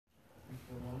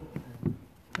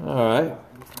All right.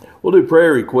 We'll do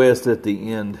prayer requests at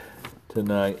the end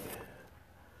tonight.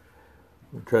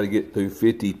 We'll try to get through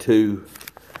 52.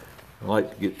 I'd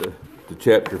like to get to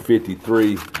chapter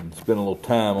 53 and spend a little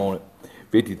time on it.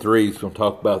 53 is going to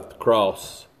talk about the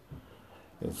cross.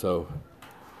 And so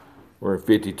we're in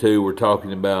 52. We're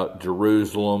talking about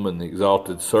Jerusalem and the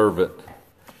exalted servant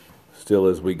still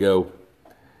as we go.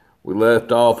 We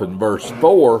left off in verse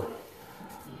 4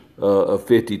 of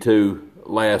 52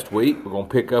 last week. We're going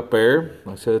to pick up there.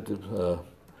 Like I said,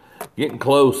 getting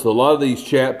close. So a lot of these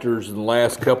chapters, in the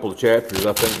last couple of chapters,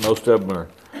 I think most of them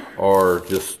are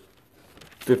just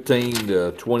 15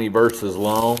 to 20 verses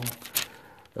long.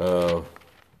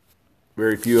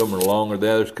 Very few of them are longer.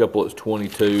 The others, a couple that's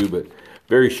 22, but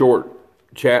very short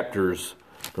chapters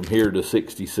from here to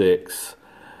 66.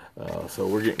 So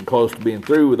we're getting close to being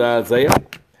through with Isaiah.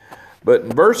 But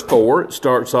in verse 4, it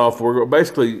starts off,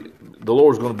 basically, the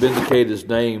Lord's going to vindicate His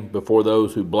name before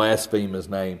those who blaspheme His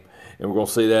name. And we're going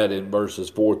to see that in verses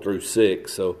 4 through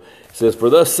 6. So it says, "For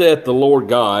thus saith the Lord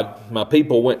God, my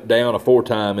people went down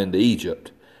aforetime into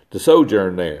Egypt, to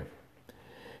sojourn there.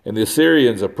 And the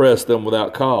Assyrians oppressed them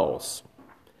without cause.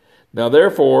 Now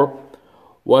therefore,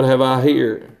 what have I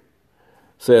here,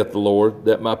 saith the Lord,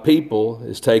 that my people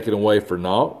is taken away for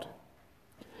naught?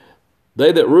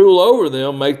 They that rule over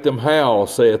them make them howl,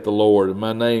 saith the Lord, and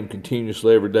my name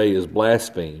continuously every day is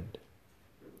blasphemed.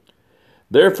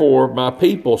 Therefore my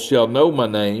people shall know my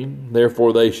name,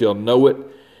 therefore they shall know it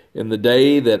in the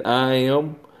day that I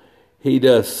am. He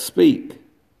doth speak.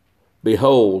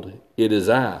 Behold, it is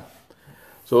I."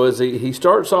 So as he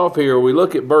starts off here, we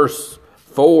look at verse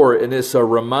 4, and it's a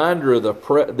reminder of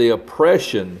the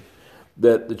oppression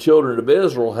that the children of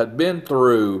Israel had been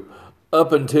through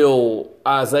up until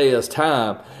Isaiah's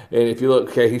time. And if you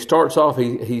look, he starts off,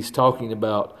 he's talking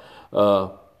about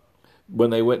when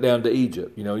they went down to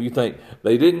Egypt. You know, you think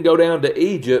they didn't go down to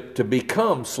Egypt to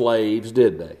become slaves,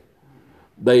 did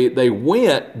they? They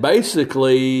went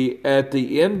basically at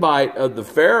the invite of the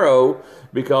Pharaoh,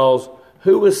 because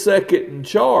who was second in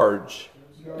charge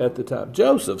at the time?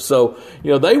 Joseph. So,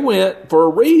 they went for a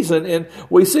reason, and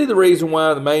we see the reason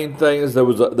why. The main thing is there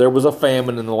was a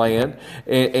famine in the land,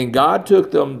 and God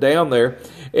took them down there.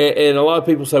 And a lot of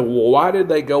people say, well, why did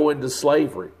they go into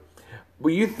slavery?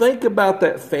 Well, you think about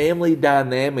that family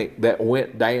dynamic that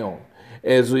went down.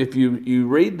 As if you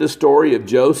read the story of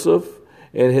Joseph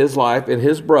and his life and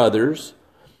his brothers,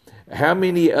 how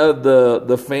many of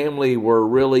the family were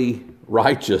really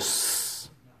righteous?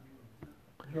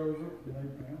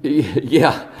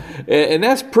 Yeah, and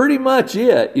that's pretty much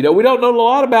it. We don't know a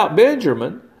lot about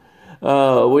Benjamin.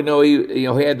 We know he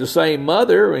had the same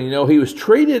mother, and he was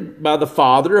treated by the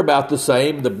father about the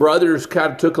same. The brothers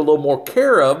kind of took a little more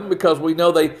care of him, because we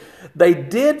know they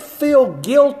did feel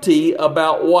guilty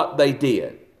about what they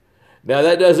did. Now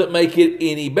that doesn't make it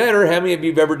any better. How many of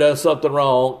you have ever done something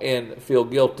wrong and feel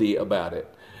guilty about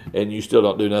it, and you still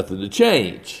don't do nothing to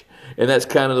change? And that's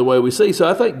kind of the way we see. So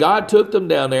I think God took them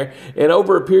down there, and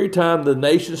over a period of time, the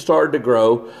nation started to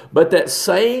grow. But that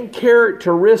same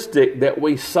characteristic that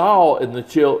we saw in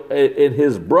in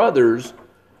his brothers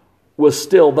was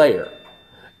still there,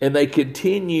 and they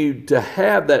continued to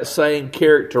have that same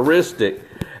characteristic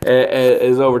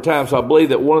as over time. So I believe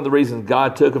that one of the reasons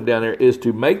God took them down there is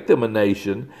to make them a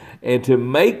nation and to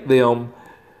make them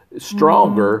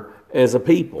stronger as a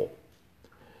people.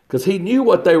 Because He knew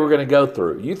what they were going to go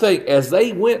through. You think, as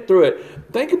they went through it,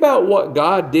 think about what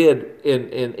God did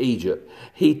in Egypt.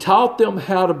 He taught them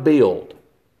how to build.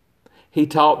 He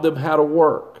taught them how to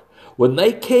work. When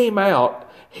they came out,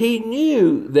 He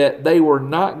knew that they were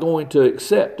not going to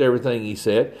accept everything He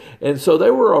said. And so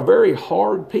they were a very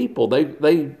hard people.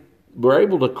 They were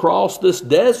able to cross this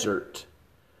desert,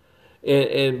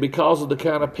 and because of the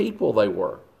kind of people they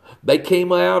were. They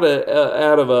came out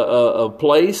of a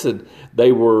place, and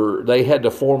they had to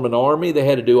form an army. They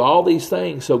had to do all these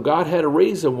things. So God had a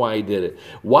reason why He did it.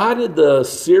 Why did the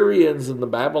Syrians and the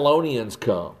Babylonians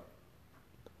come?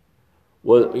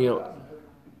 Well,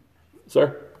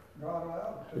 sir?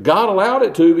 God allowed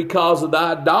it to, because of the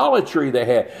idolatry they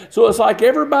had. So it's like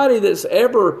everybody that's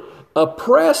ever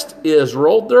oppressed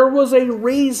Israel, there was a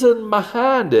reason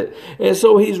behind it. And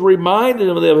so He's reminding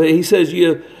them of them. He says,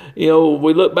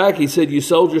 we look back, He said, you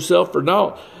sold yourself for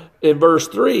naught. In verse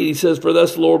 3, He says, "For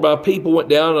thus the Lord, my people went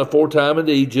down aforetime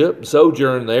into Egypt,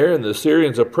 sojourned there, and the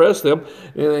Assyrians oppressed them."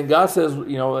 And then God says,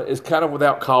 it's kind of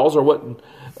without cause, or what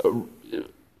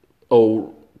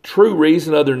true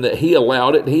reason other than that He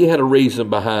allowed it. He had a reason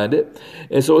behind it.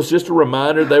 And so it's just a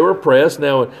reminder they were oppressed.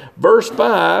 Now in verse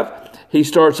 5, he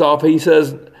starts off, he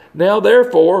says, "Now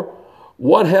therefore,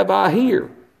 what have I here?"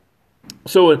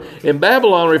 So in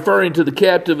Babylon, referring to the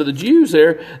captive of the Jews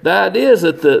there, the idea is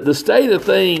that the state of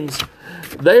things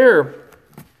there,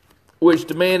 which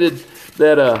demanded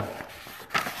that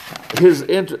his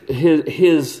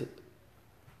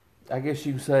I guess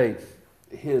you can say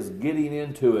his getting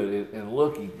into it and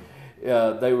looking,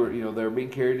 they were being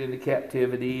carried into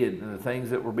captivity and the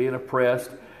things that were being oppressed.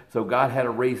 So God had a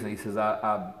reason. He says,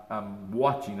 I'm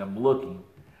watching, I'm looking.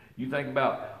 You think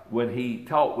about when he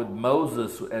talked with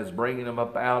Moses as bringing him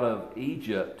up out of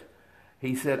Egypt,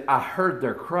 he said, I heard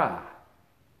their cry.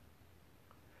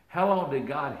 How long did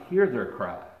God hear their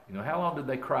cry? How long did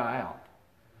they cry out?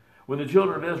 When the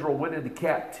children of Israel went into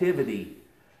captivity,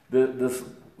 this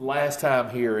last time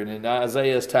here and in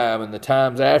Isaiah's time and the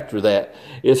times after that,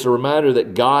 it's a reminder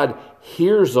that God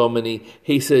hears them, and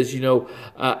he says,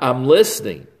 I'm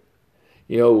listening.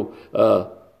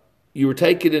 You were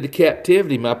taken into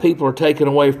captivity. My people are taken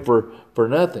away for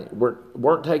nothing.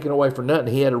 Weren't taken away for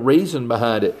nothing. He had a reason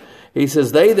behind it. He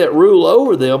says, they that rule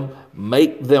over them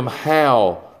make them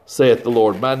howl, saith the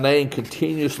Lord. My name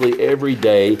continuously every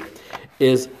day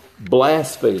is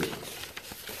blasphemed.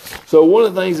 So one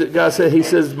of the things that God said, he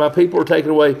says, my people are taken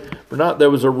away for not. There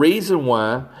was a reason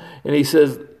why. And he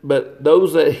says, but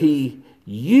those that he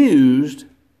used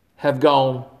have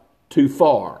gone too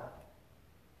far.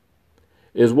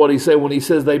 Is what he said when he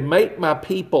says they make my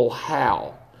people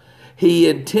howl. He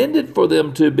intended for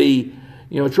them to be,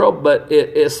 trouble, but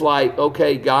it's like,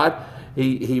 okay, God,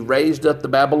 he raised up the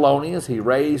Babylonians, he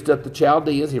raised up the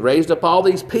Chaldeans, he raised up all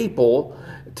these people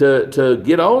to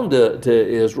get on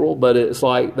to Israel, but it's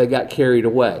like they got carried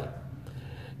away.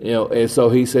 And so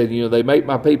he said, they make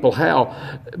my people howl.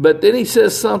 But then he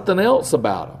says something else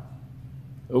about them.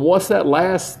 And what's that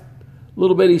last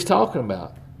little bit he's talking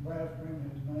about?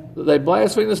 They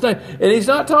blaspheme his name. And he's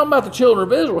not talking about the children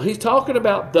of Israel. He's talking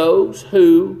about those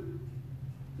who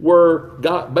were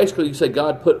God. Basically, you say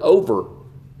God put over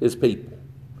his people.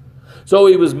 So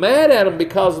he was mad at them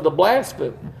because of the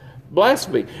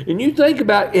blasphemy. And you think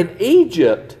about in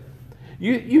Egypt,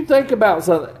 you think about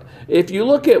something. If you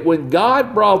look at when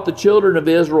God brought the children of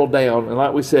Israel down, and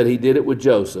like we said, he did it with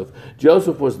Joseph.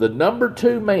 Joseph was the number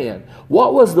 2 man.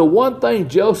 What was the one thing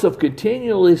Joseph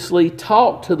continuously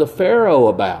talked to the Pharaoh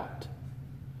about?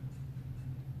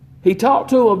 He talked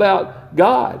to him about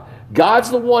God. God's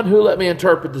the one who let me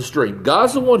interpret the dream.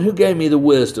 God's the one who gave me the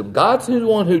wisdom. God's the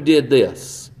one who did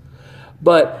this.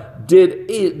 But did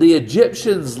the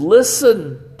Egyptians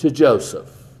listen to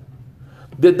Joseph?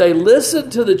 Did they listen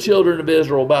to the children of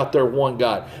Israel about their one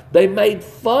God? They made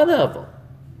fun of them.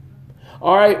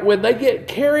 All right, when they get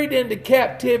carried into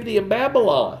captivity in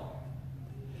Babylon,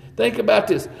 think about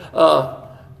this.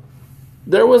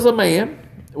 There was a man,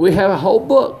 we have a whole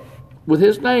book with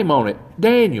his name on it,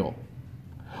 Daniel.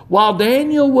 While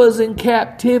Daniel was in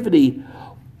captivity,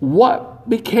 what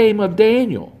became of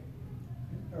Daniel?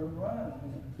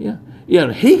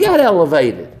 Yeah, he got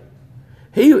elevated.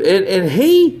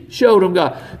 He showed them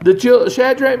God. The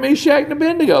Shadrach, Meshach, and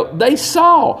Abednego, they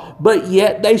saw, but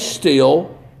yet they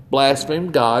still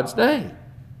blasphemed God's name.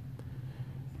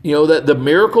 That the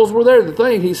miracles were there. The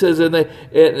thing, he says, and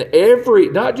every,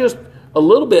 not just a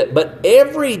little bit, but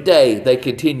every day they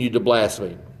continued to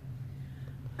blaspheme.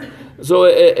 So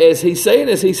as he's saying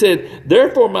this, he said,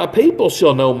 therefore my people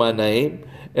shall know my name,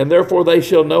 and therefore they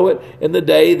shall know it in the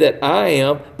day that I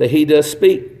am, that he does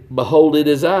speak. Behold, it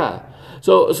is I.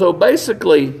 So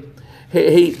basically,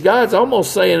 God's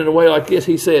almost saying in a way like this.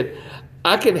 He said,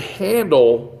 I can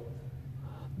handle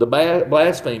the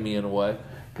blasphemy in a way,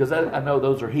 because I know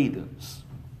those are heathens.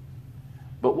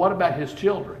 But what about his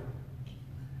children?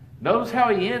 Notice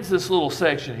how he ends this little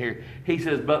section here. He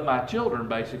says, but my children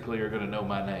basically are going to know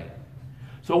my name.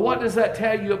 So what does that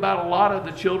tell you about a lot of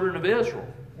the children of Israel?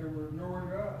 They were ignoring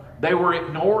God. They were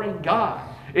ignoring God.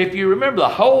 If you remember, the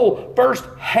whole first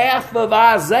half of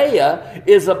Isaiah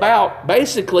is about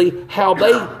basically how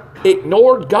they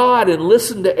ignored God and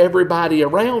listened to everybody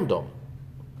around them.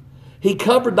 He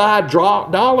covered the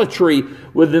idolatry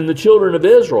within the children of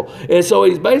Israel. And so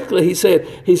he said,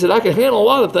 I can handle a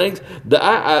lot of things.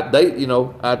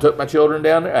 I took my children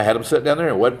down there. I had them sit down there.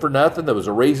 It wasn't for nothing. There was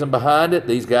a reason behind it.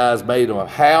 These guys made them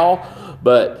howl.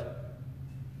 But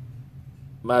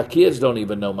my kids don't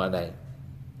even know my name.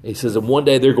 He says, and one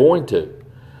day they're going to.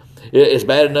 It's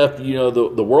bad enough,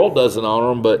 the world doesn't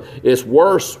honor him, but it's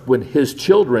worse when his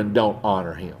children don't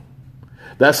honor him.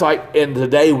 That's like in the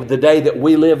day that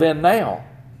we live in now.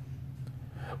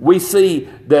 We see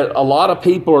that a lot of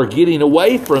people are getting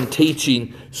away from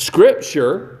teaching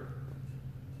Scripture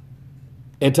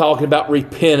and talking about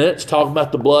repentance, talking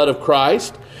about the blood of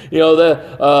Christ.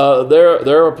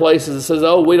 There are places that says,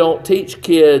 oh, we don't teach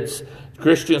kids,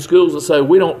 Christian schools that say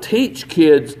we don't teach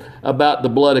kids about the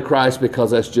blood of Christ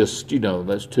because that's just,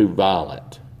 that's too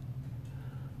violent.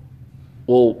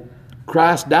 Well,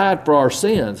 Christ died for our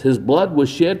sins. His blood was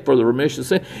shed for the remission of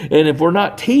sin. And if we're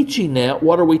not teaching that,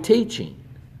 what are we teaching?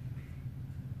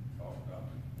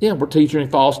 Yeah, we're teaching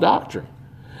false doctrine.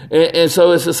 And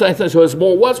so it's the same thing. So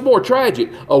what's more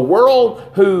tragic? A world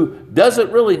who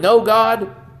doesn't really know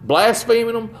God,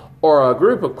 blaspheming Him, or a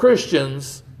group of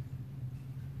Christians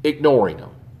ignoring Him?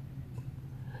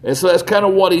 And so that's kind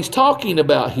of what he's talking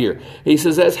about here. He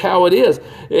says that's how it is.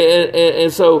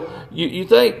 And so you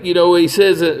think, he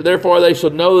says, therefore they shall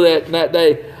know that in that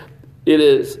day it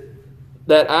is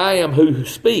that I am who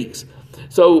speaks.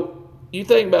 So you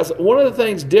think about one of the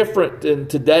things different in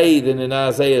today than in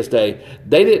Isaiah's day,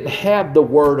 they didn't have the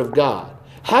Word of God.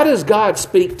 How does God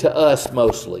speak to us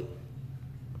mostly?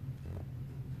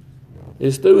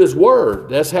 It's through His Word.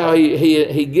 That's how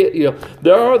he get,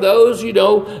 there are those,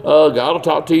 God will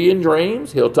talk to you in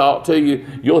dreams. He'll talk to you.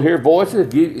 You'll hear voices.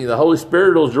 The Holy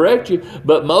Spirit will direct you.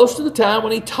 But most of the time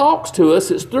when He talks to us,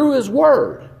 it's through His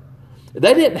Word.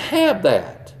 They didn't have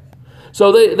that.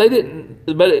 So they didn't,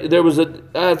 but there was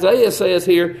Isaiah says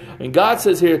here, and God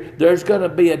says here, there's going to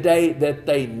be a day that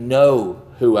they know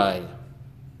who I am.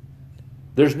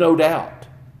 There's no doubt.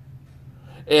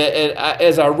 And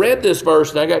as I read this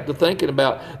verse, and I got to thinking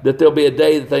about that there'll be a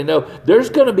day that they know, there's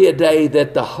going to be a day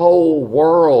that the whole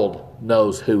world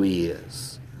knows who He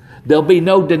is. There'll be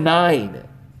no denying it.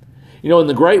 In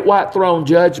the great white throne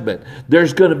judgment,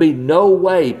 there's going to be no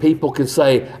way people can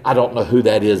say, I don't know who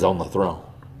that is on the throne.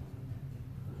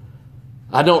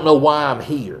 I don't know why I'm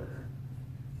here.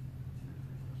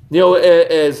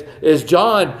 As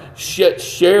John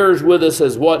shares with us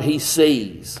as what he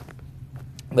sees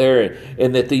there,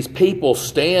 and that these people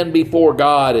stand before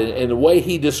God, and the way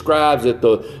he describes it,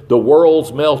 the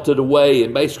world's melted away,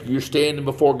 and basically you're standing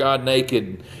before God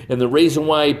naked. And the reason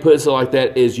why he puts it like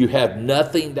that is you have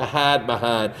nothing to hide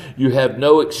behind. You have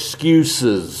no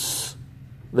excuses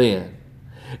then.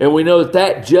 And we know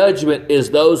that judgment is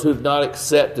those who've not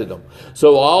accepted Him.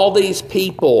 So all these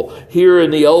people here in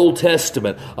the Old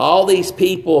Testament, all these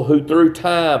people who through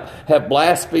time have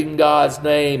blasphemed God's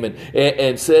name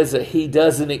and says that He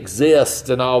doesn't exist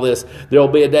and all this, there'll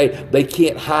be a day they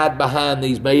can't hide behind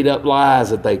these made up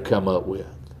lies that they've come up with.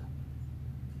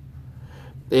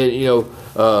 And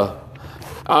I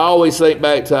always think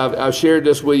back to, I've shared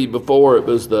this with you before, it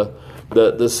was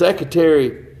the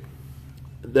secretary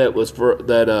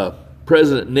that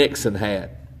President Nixon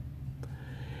had.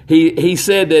 He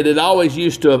said that it always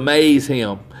used to amaze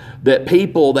him that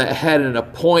people that had an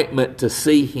appointment to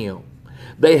see him,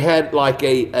 they had like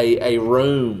a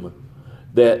room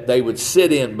that they would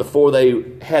sit in before they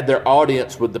had their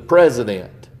audience with the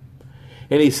president.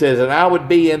 And he says, and I would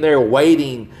be in there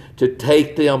waiting to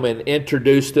take them and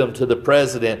introduce them to the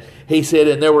president. He said,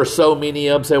 and there were so many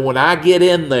of them saying, when I get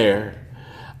in there,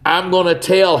 I'm going to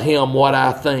tell him what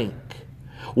I think.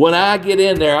 When I get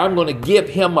in there, I'm going to give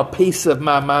him a piece of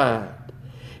my mind.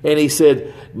 And he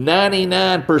said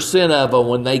 99% of them,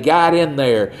 when they got in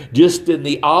there, just in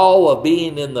the awe of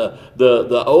being in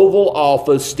the Oval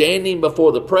Office, standing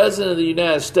before the President of the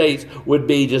United States, would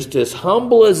be just as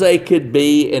humble as they could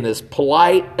be and as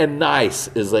polite and nice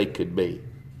as they could be.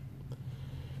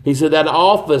 He said that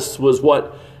office was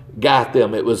what got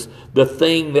them. It was the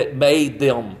thing that made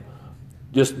them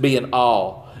just be in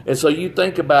awe. And so you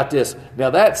think about this.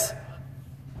 Now that's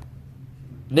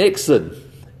Nixon.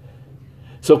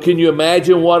 So can you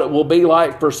imagine what it will be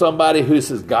like for somebody who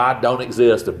says God don't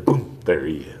exist, and boom, there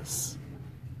He is.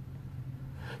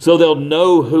 So they'll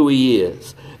know who He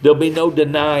is. There'll be no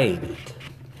denying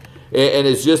it. And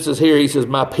it's just as here he says,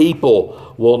 my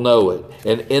people will know it.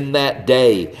 And in that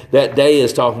day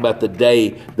is talking about the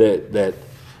day that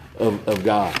of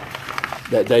God.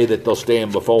 That day that they'll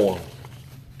stand before Him.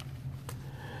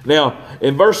 Now,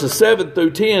 in verses 7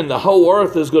 through 10, the whole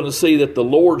earth is going to see that the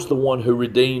Lord's the one who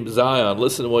redeemed Zion.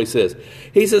 Listen to what he says.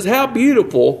 He says, how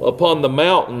beautiful upon the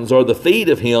mountains are the feet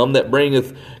of him that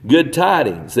bringeth good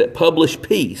tidings, that publish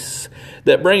peace,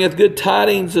 that bringeth good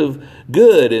tidings of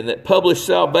good, and that publish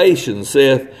salvation,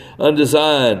 saith unto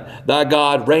Zion, thy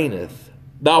God reigneth.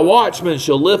 Thy watchmen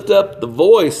shall lift up the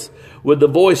voice, with the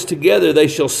voice together they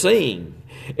shall sing,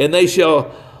 and they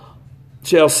shall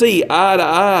see eye to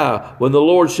eye when the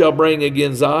Lord shall bring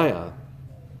again Zion.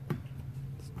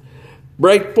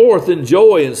 Break forth in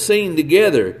joy and sing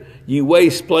together, ye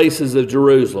waste places of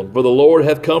Jerusalem. For the Lord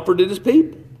hath comforted His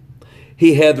people.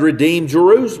 He hath redeemed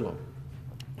Jerusalem.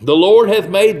 The Lord hath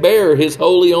made bare his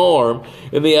holy arm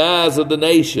in the eyes of the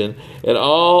nation, and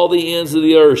all the ends of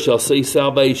the earth shall see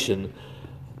salvation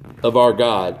of our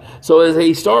God. So as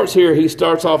he starts here, he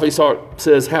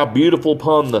says, how beautiful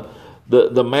upon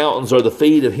the mountains are the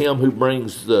feet of him who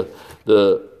brings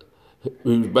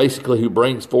who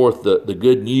brings forth the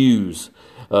good news,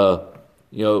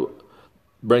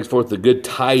 brings forth the good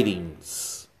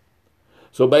tidings.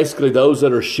 So basically those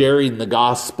that are sharing the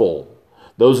gospel,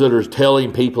 those that are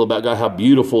telling people about God, how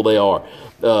beautiful they are.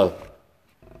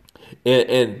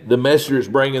 And the messenger is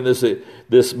bringing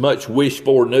this much wished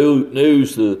for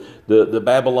news to the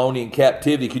Babylonian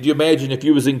captivity. Could you imagine if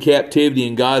you was in captivity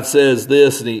and God says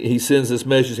this and he sends this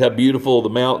message, how beautiful the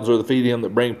mountains are the feet of him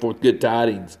that bring forth good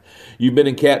tidings. You've been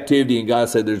in captivity and God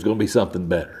said there's going to be something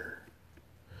better.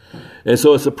 And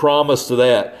so it's a promise to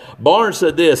that. Barnes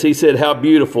said this, he said, how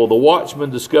beautiful. The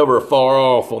watchmen discover afar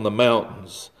off on the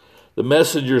mountains. The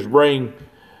messengers bring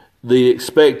the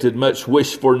expected, much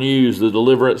wished for news, the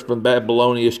deliverance from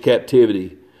Babylonian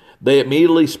captivity. They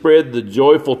immediately spread the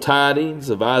joyful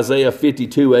tidings of Isaiah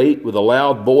 52:8 with a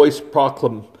loud voice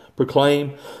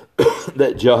proclaim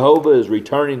that Jehovah is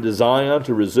returning to Zion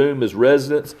to resume his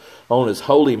residence on his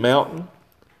holy mountain,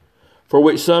 for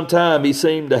which sometime he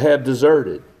seemed to have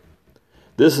deserted.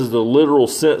 This is the literal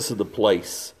sense of the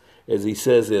place, as he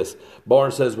says this.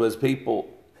 Barnes says, well, as people,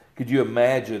 could you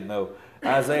imagine, though,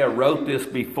 Isaiah wrote this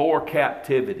before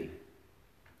captivity.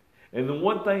 And the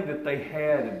one thing that they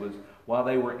had was, while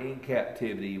they were in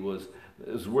captivity, was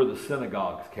where the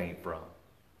synagogues came from.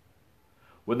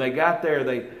 When they got there,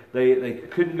 they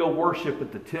couldn't go worship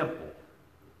at the temple.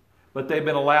 But they've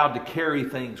been allowed to carry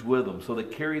things with them. So they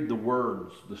carried the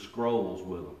words, the scrolls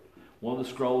with them. One of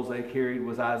the scrolls they carried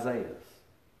was Isaiah's.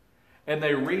 And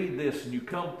they read this, and you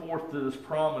come forth to this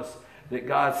promise that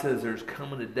God says there's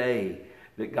coming a day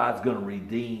that God's going to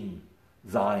redeem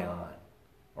Zion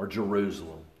or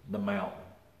Jerusalem, the mountain.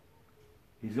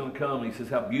 He's going to come, and he says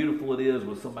how beautiful it is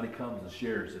when somebody comes and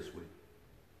shares this with you.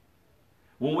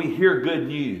 When we hear good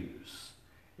news,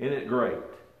 isn't it great?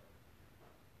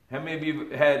 How many of you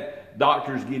have had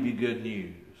doctors give you good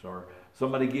news, or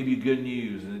somebody give you good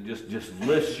news and it just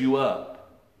lifts you up?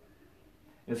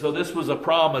 And so this was a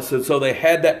promise, and so they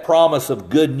had that promise of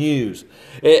good news.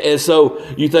 And so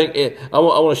you think, I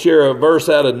want to share a verse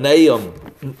out of Nahum,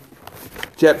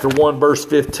 chapter 1, verse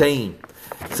 15.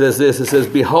 It says this, it says,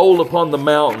 behold upon the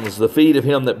mountains the feet of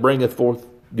him that bringeth forth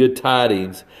good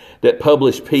tidings, that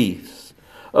publish peace.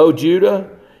 O Judah,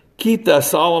 keep thy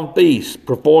solemn feast,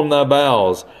 perform thy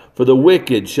vows, for the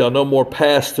wicked shall no more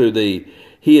pass through thee.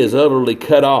 He is utterly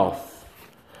cut off.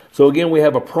 So again, we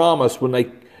have a promise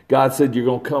when God said you're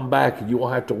going to come back and you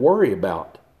won't have to worry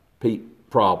about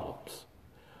problems.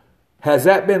 Has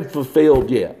that been fulfilled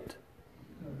yet?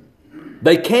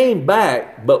 They came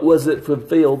back, but was it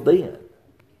fulfilled then?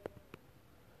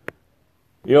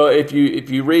 You know, if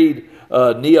you read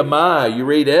Nehemiah, you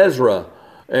read Ezra,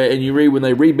 and you read when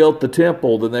they rebuilt the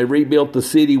temple, then they rebuilt the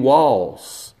city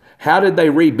walls. How did they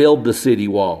rebuild the city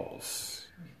walls?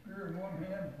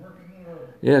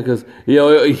 Yeah, because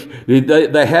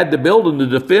they had to build them to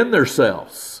defend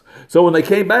themselves. So when they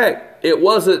came back, it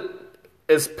wasn't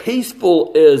as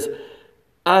peaceful as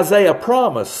Isaiah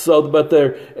promised. So,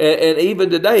 and even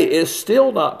today, it's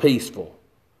still not peaceful.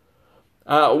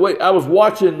 I was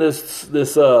watching this.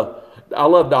 I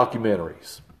love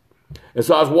documentaries, and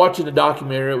so I was watching a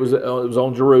documentary. It was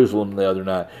on Jerusalem the other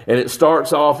night, and it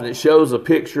starts off and it shows a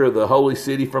picture of the holy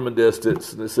city from a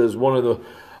distance, and it says one of the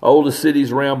oldest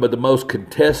cities around, but the most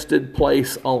contested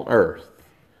place on earth.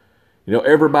 You know,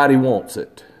 everybody wants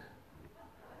it.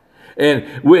 And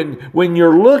when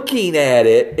you're looking at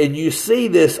it and you see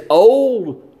this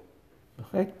old,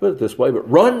 I hate to put it this way, but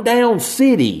run-down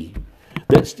city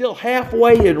that's still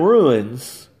halfway in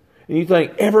ruins, and you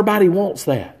think everybody wants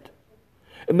that.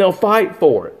 And they'll fight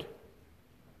for it.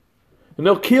 And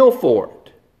they'll kill for it.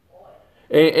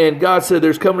 And God said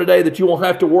there's coming a day that you won't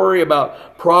have to worry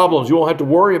about problems. You won't have to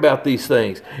worry about these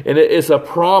things. And it's a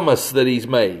promise that He's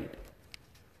made.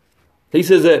 He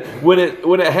says that when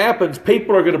it happens,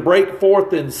 people are going to break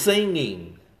forth in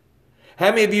singing. How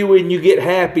many of you, when you get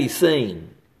happy, sing?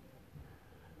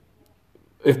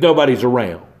 If nobody's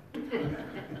around.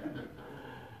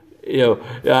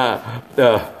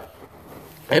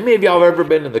 How many of y'all have ever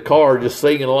been in the car just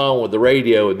singing along with the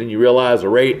radio, and then you realize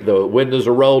the windows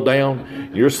are rolled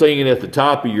down? You're singing at the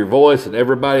top of your voice, and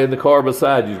everybody in the car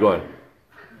beside you is going,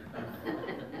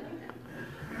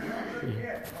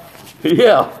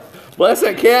 yeah. Bless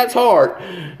that cat's heart.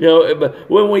 You know, but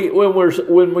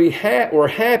we're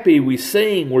happy, we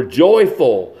sing, we're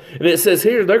joyful. And it says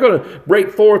here, they're going to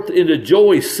break forth into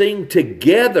joy, sing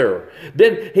together.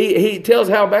 Then he tells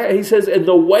how bad, he says, in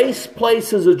the waste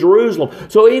places of Jerusalem.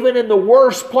 So even in the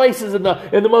worst places, in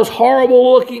the most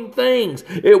horrible looking things,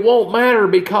 it won't matter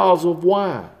because of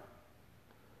why?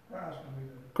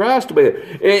 Christ will be there.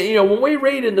 And, you know, when we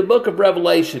read in the book of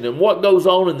Revelation and what goes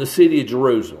on in the city of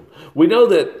Jerusalem, we know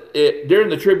that during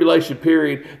the tribulation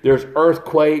period, there's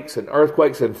earthquakes,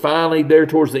 and finally there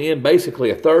towards the end, basically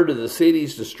a third of the city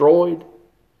is destroyed.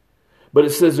 But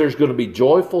it says there's going to be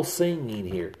joyful singing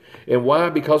here. And why?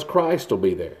 Because Christ will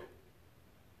be there.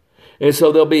 And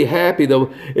so they'll be happy.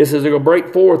 It says they're going to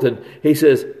break forth, and he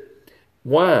says,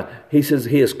 why? He says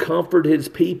he has comforted his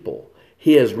people.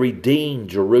 He has redeemed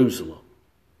Jerusalem.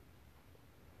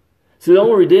 See, the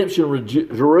only redemption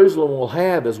Jerusalem will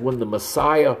have is when the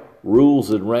Messiah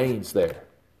rules and reigns there.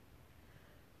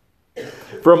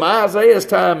 From Isaiah's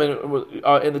time,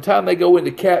 in the time they go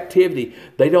into captivity,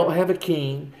 they don't have a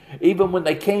king. Even when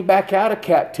they came back out of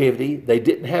captivity, they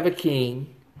didn't have a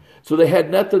king. So they had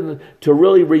nothing to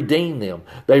really redeem them.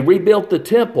 They rebuilt the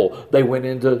temple. They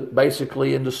went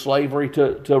basically into slavery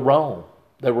to Rome.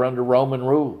 They were under Roman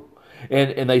rule.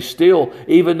 And they still,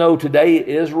 even though today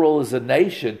Israel is a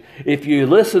nation, if you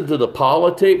listen to the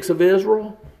politics of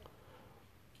Israel,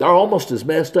 they're almost as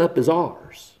messed up as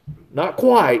ours. Not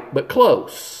quite, but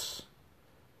close.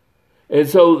 And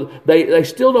so they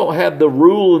still don't have the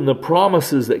rule and the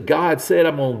promises that God said,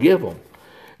 I'm going to give them.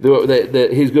 That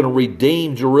he's going to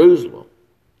redeem Jerusalem.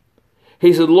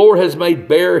 He said, the Lord has made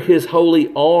bare his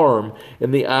holy arm in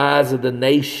the eyes of the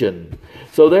nation.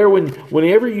 So there,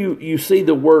 whenever you see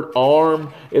the word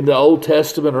arm in the Old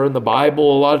Testament or in the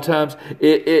Bible, a lot of times,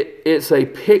 it's a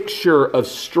picture of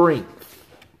strength.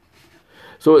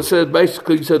 So it says,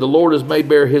 basically, you said the Lord has made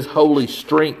bare his holy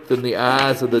strength in the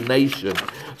eyes of the nation.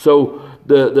 So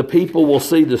the people will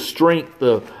see the strength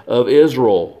of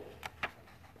Israel,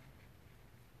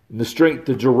 and the strength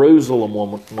of Jerusalem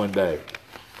one day.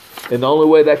 And the only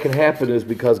way that can happen is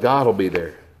because God will be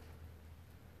there.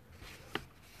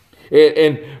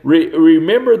 And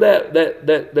remember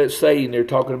that saying they're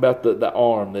talking about the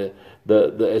arm,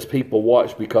 the as people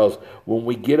watch, because when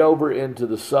we get over into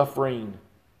the suffering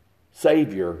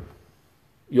Savior,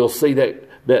 you'll see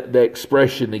that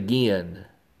expression again.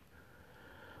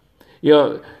 You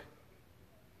know,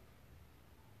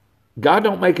 God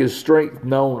don't make his strength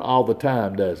known all the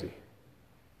time, does he?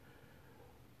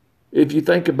 If you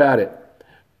think about it,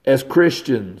 as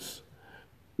Christians,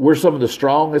 we're some of the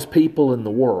strongest people in the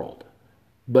world.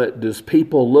 But does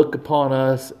people look upon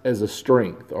us as a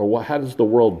strength? Or how does the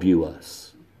world view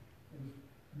us?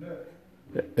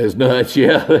 As nuts,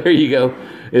 yeah, there you go.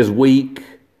 As weak.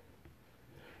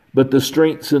 But the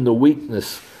strengths and the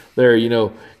weakness there, you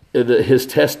know, his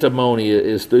testimony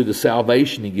is through the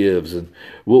salvation he gives. And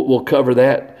we'll cover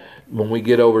that when we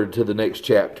get over to the next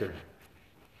chapter.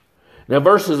 Now,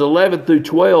 verses 11 through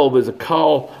 12 is a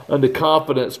call unto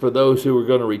confidence for those who are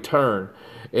going to return.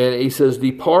 And he says,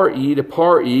 depart ye,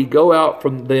 go out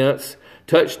from thence,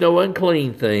 touch no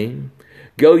unclean thing.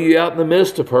 Go ye out in the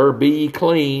midst of her, be ye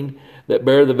clean, that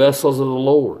bear the vessels of the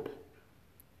Lord.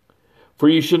 For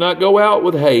you shall not go out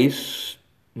with haste,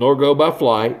 nor go by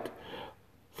flight.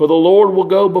 For the Lord will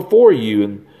go before you,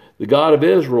 and the God of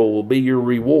Israel will be your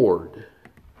reward.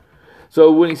 So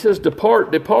when he says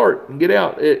depart, and get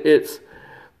out, it's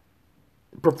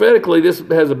prophetically, this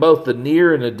has both the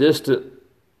near and a distant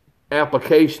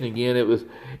application again.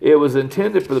 It was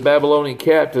intended for the Babylonian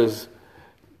captives,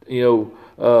 you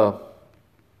know,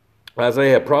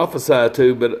 Isaiah prophesied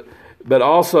to, but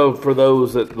also for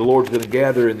those that the Lord's going to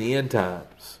gather in the end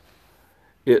times.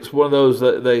 It's one of those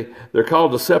that they're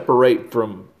called to separate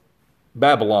from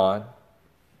Babylon,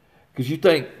 because you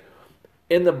think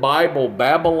in the Bible,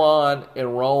 Babylon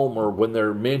and Rome, or when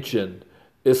they're mentioned,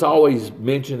 it's always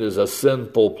mentioned as a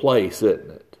sinful place,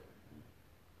 isn't it?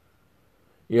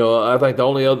 You know, I think the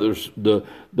only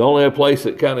other place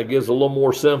that kind of gives a little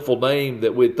more sinful name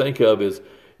that we'd think of is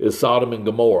Sodom and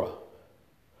Gomorrah.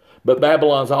 But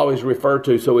Babylon's always referred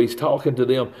to, so he's talking to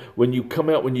them. When you come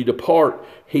out, when you depart,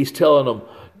 he's telling them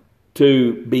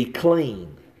to be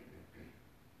clean.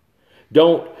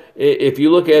 If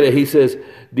you look at it, he says,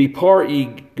 depart ye,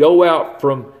 go out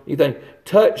from, you think,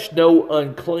 touch no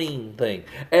unclean thing.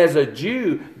 As a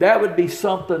Jew, that would be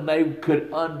something they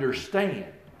could understand.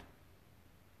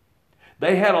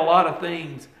 They had a lot of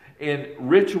things and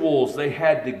rituals they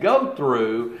had to go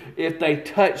through if they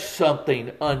touched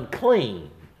something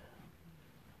unclean.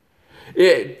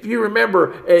 If you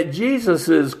remember, at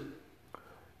Jesus'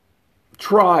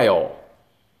 trial.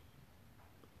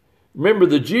 Remember,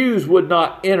 the Jews would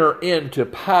not enter into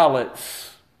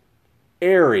Pilate's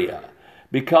area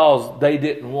because they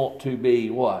didn't want to be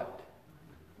what?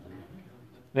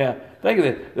 Now, think of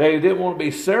it. They didn't want to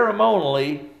be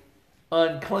ceremonially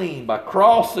unclean by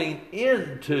crossing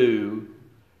into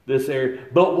this area.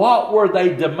 But what were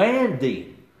they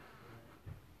demanding?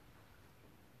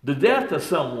 The death of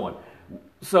someone.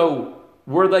 So,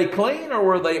 were they clean or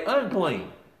were they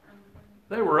unclean?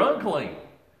 They were unclean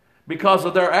because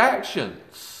of their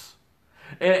actions.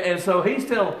 And so he's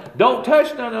telling them, don't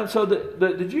touch none of them, so that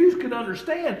the Jews could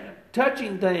understand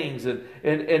touching things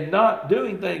and not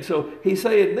doing things. So he's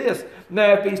saying this.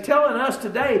 Now, if he's telling us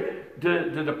today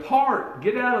to depart,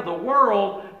 get out of the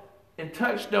world, and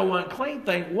touch no unclean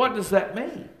thing, what does that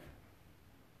mean?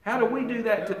 How do we do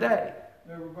that today?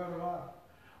 Live a better life.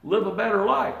 Live a better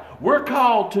life. We're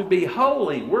called to be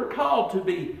holy. We're called to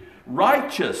be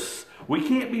righteous. We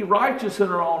can't be righteous in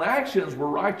our own actions. We're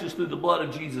righteous through the blood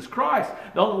of Jesus Christ.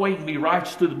 The only way you can be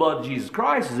righteous through the blood of Jesus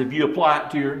Christ is if you apply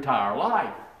it to your entire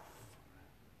life.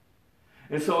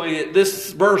 And so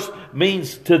this verse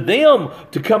means to them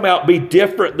to come out be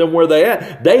different than where they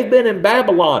at. They've been in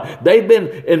Babylon. They've been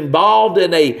involved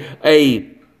in an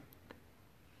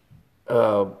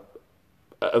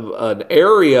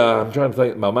area. I'm trying to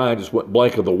think. My mind just went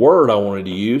blank of the word I wanted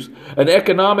to use. An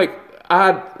economic,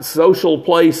 social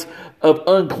place of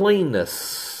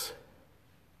uncleanness.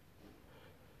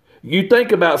 You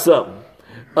think about something.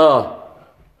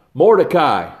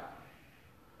 Mordecai.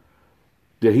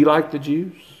 Did he like the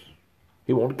Jews?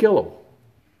 He wanted to kill them.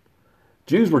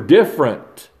 Jews were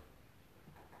different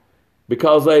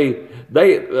because a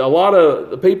lot of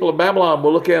the people in Babylon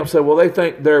will look at them and say, well, they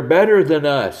think they're better than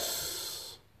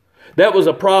us. That was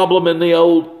a problem in the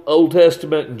Old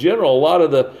Testament in general. A lot of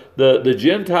the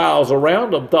Gentiles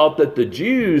around them thought that the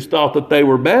Jews thought that they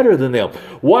were better than them.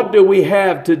 What do we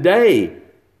have today?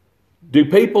 Do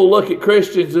people look at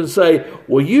Christians and say,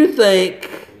 well, you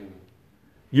think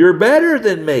you're better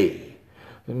than me?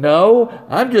 No,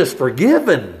 I'm just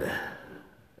forgiven.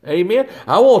 Amen.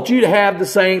 I want you to have the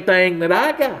same thing that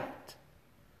I got.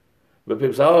 But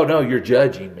people say, oh no, you're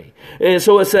judging me. And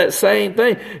so it's that same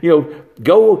thing.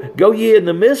 Go ye in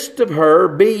the midst of her,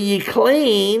 be ye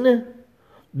clean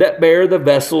that bear the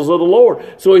vessels of the Lord.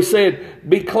 So he said,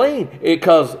 be clean.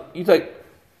 Because you think,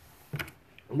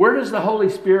 where does the Holy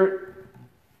Spirit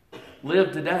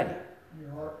live today?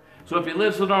 So if he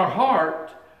lives in our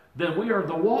heart, then we are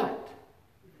the what?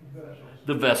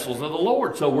 The vessels of the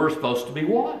Lord. So we're supposed to be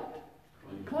what?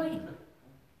 Clean.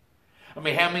 I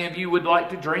mean, how many of you would like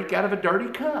to drink out of a dirty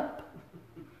cup?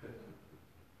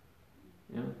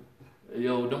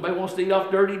 Nobody wants to eat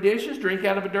off dirty dishes, drink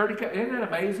out of a dirty cup. Isn't that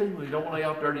amazing? We don't want to eat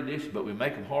off dirty dishes, but we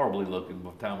make them horribly looking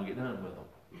by the time we get done with them.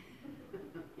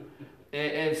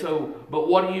 And so, but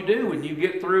what do you do when you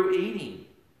get through eating?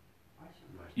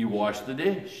 You wash the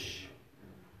dish.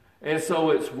 And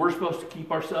so we're supposed to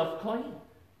keep ourselves clean.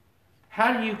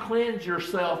 How do you cleanse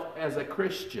yourself as a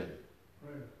Christian?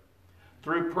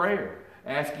 Through prayer,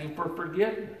 asking for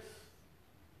forgiveness.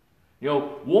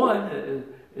 One,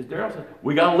 as Darrell said,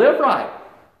 we got to live right.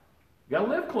 We got to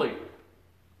live clean.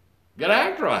 We got to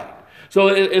act right. So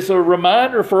it's a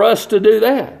reminder for us to do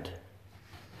that.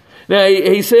 Now,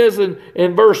 he says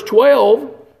in verse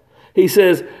 12, he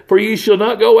says, for you shall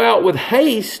not go out with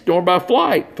haste nor by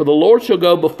flight, for the Lord shall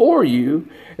go before you,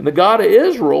 and the God of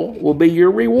Israel will be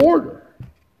your rewarder.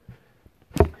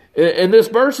 In this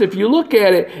verse, if you look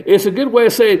at it, it's a good way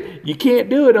of saying you can't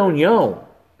do it on your own.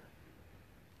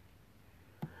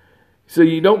 So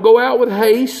you don't go out with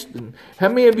haste. How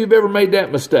many of you have ever made that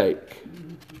mistake?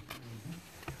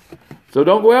 So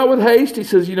don't go out with haste. He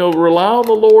says, rely on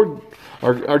the Lord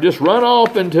or just run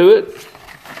off into it.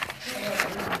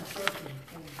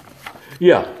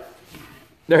 Yeah.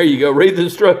 There you go. Read the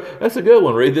instructions. That's a good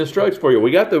one. Read the instructions for you.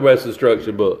 We got the rest of the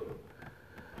instruction book.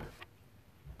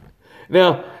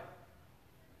 Now,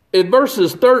 in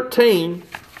verses 13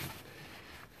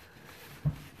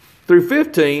 through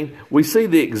 15, we see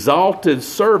the exalted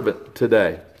servant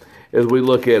today as we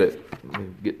look at it. Let me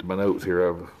get to my notes here.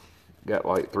 I've got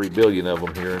like 3 billion of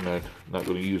them here, and I'm not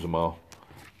going to use them all.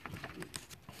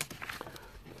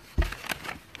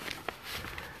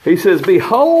 He says,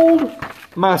 behold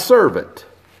my servant.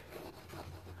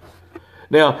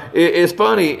 Now, it's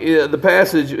funny, the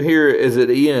passage here as it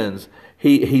ends,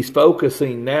 he's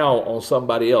focusing now on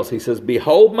somebody else. He says,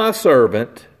 behold my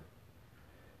servant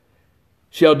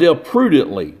shall deal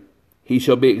prudently. He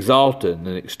shall be exalted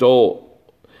and extolled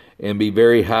and be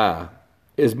very high.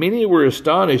 As many were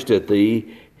astonished at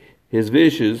thee, his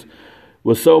visions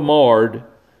was so marred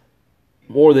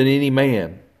more than any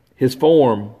man, his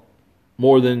form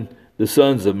more than the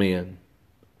sons of men.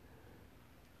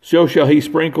 So shall he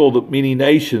sprinkle the many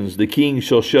nations, the kings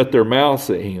shall shut their mouths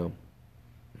at him.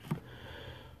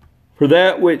 For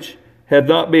that which hath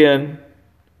not been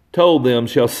told them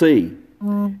shall see,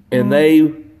 and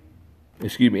that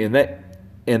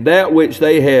which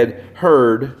they had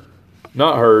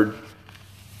not heard,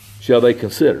 shall they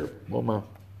consider. Well, my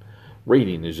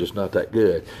reading is just not that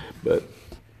good, but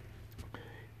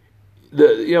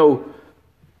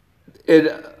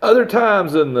in other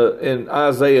times in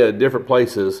Isaiah, different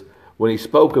places, when he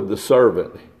spoke of the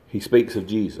servant, he speaks of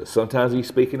Jesus. Sometimes he's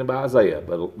speaking of Isaiah,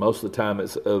 but most of the time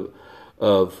it's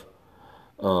of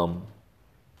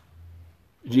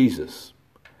Jesus.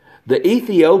 The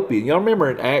Ethiopian, y'all remember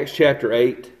in Acts chapter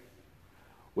 8,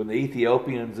 when the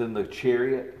Ethiopian's in the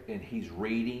chariot and he's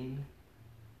reading,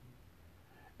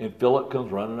 and Philip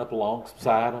comes running up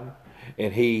alongside him,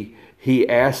 and he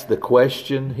asks the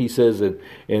question. He says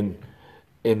in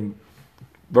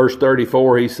verse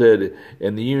 34, he said,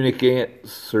 and the eunuch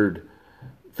answered,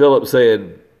 Philip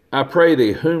said, I pray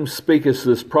thee, whom speaketh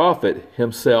this prophet,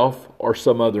 himself or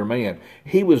some other man?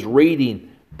 He was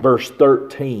reading verse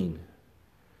 13.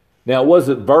 Now, it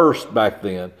wasn't versed back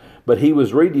then, but he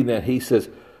was reading that. He says,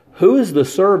 who is the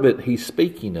servant he's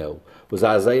speaking of? Was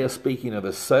Isaiah speaking of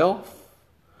himself,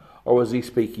 or was he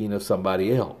speaking of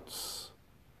somebody else?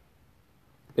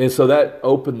 And so that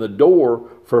opened the door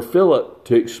for Philip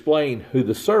to explain who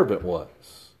the servant was.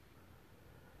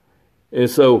 And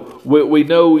so we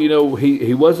know,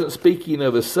 he wasn't speaking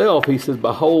of himself. He says,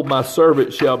 behold, my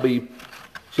servant shall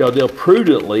deal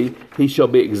prudently. He shall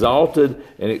be exalted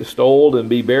and extolled and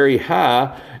be very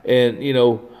high. And,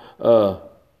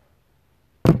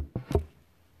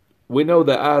 we know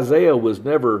that Isaiah was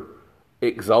never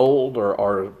exalted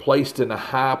or placed in a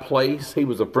high place. He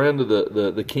was a friend of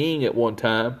the king at one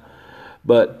time.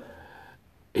 But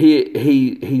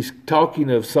he's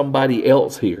talking of somebody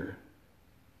else here.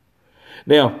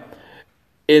 Now,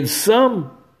 in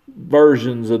some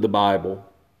versions of the Bible,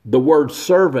 the word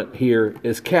servant here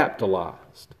is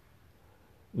capitalized.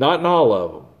 Not in all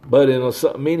of them, but in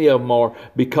many of them are,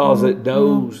 because it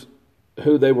knows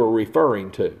who they were referring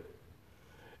to.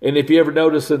 And if you ever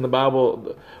notice in the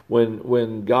Bible,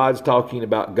 when God's talking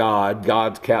about God,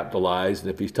 God's capitalized.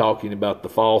 And if he's talking about the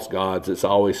false gods, it's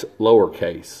always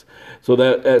lowercase. So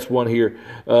that's one here.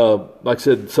 Like I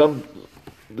said,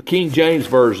 the King James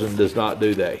Version does not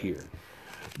do that here.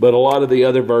 But a lot of the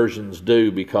other versions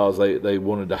do, because they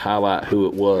wanted to highlight who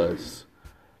it was.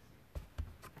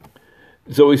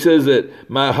 So he says that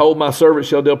my servant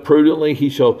shall deal prudently, he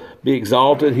shall be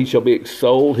exalted, he shall be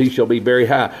extolled, he shall be very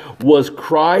high. Was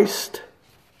Christ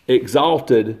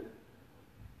exalted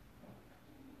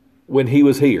when he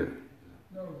was here?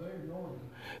 No, they ignored him.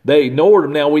 They ignored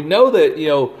him. Now we know that,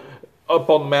 up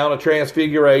on the Mount of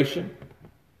Transfiguration,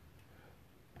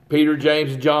 Peter,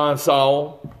 James, and John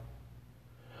saw him.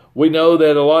 We know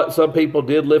that some people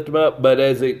did lift him up, but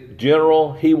as a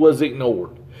general, he was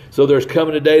ignored. So there's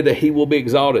coming a day that he will be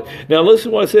exalted. Now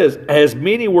listen to what it says. As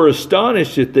many were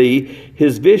astonished at thee,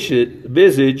 his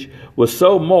visage was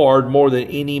so marred more than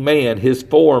any man, his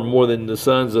form more than the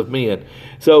sons of men.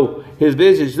 So his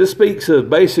visage, this speaks of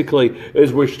basically,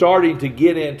 as we're starting to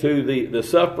get into the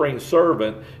suffering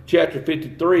servant, chapter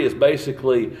 53 is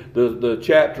basically the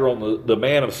chapter on the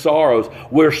man of sorrows.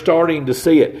 We're starting to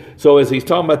see it. So as he's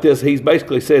talking about this, he's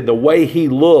basically said the way he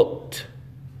looked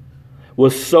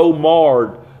was so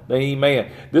marred.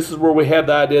 Amen. This is where we have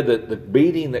the idea that the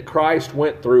beating that Christ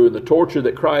went through and the torture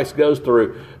that Christ goes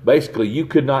through, basically you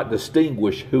could not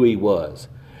distinguish who he was.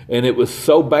 And it was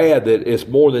so bad that it's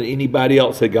more than anybody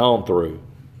else had gone through.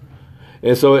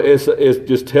 And so it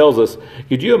just tells us,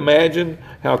 could you imagine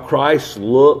how Christ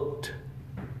looked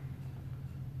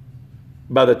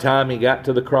by the time he got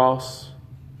to the cross?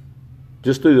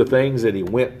 Just through the things that he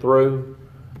went through,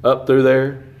 up through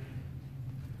there.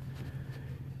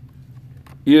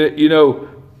 When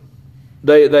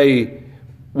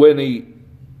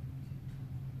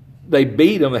they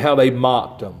beat him, how they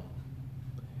mocked him.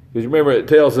 Because remember, it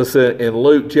tells us in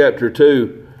Luke chapter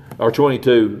 2 or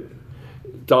 22,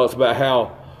 it talks about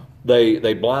how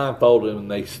they blindfolded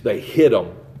him and they hit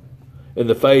him in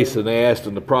the face, and they asked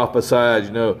him to prophesy,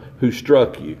 who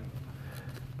struck you.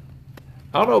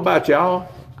 I don't know about y'all.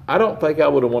 I don't think I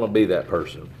would have want to be that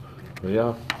person.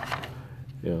 Yeah.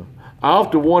 I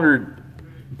often wondered,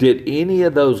 did any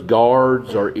of those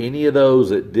guards or any of those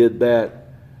that did that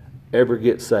ever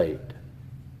get saved?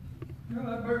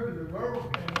 That movie, The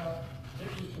Road, came out.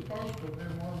 It was supposed to have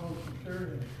been one of those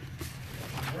Syrian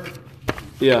murders.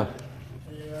 Yeah.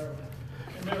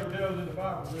 It never does in the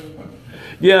Bible, really.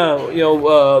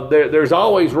 Yeah, there's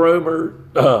always rumor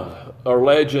or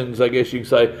legends, I guess you can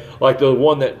say, like the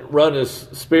one that run his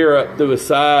spear up through his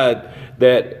side,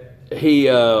 that he,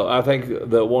 I think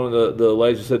that one of the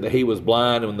legends said that he was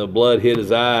blind, and when the blood hit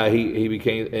his eye, he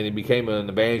became an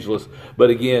evangelist. But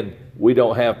again, we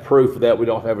don't have proof of that. We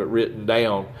don't have it written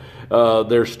down.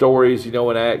 There's stories,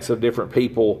 in Acts of different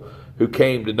people who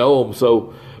came to know him.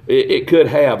 So it could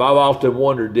have. I've often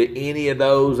wondered, did any of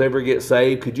those ever get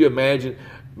saved? Could you imagine?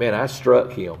 Man, I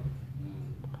struck him.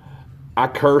 I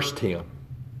cursed him.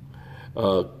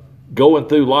 Going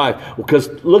through life. Because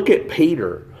look at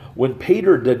Peter. When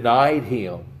Peter denied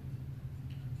him,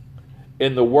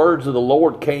 and the words of the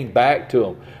Lord came back to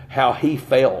him, how he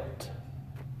felt.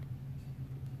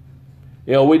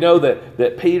 We know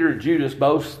that Peter and Judas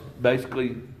both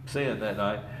basically sinned that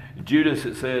night. Judas,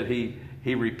 it said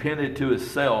he repented to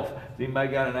himself. Has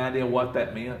anybody got an idea what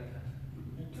that meant?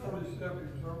 He told himself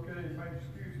it was okay, he made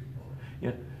excuses for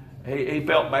it. Yeah. He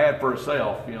felt bad for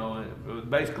himself.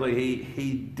 Basically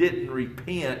he didn't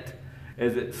repent.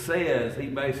 As it says, he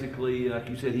basically, like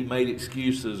you said, he made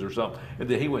excuses or something. And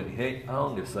then he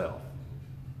hung himself.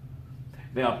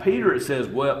 Now, Peter, it says,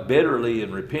 wept bitterly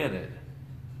and repented.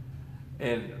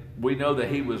 And we know that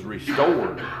he was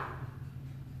restored.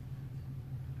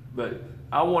 But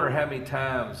I wonder how many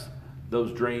times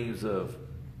those dreams of,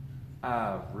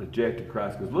 I rejected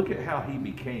Christ. Because look at how he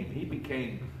became. He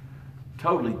became a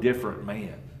totally different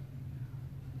man.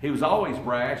 He was always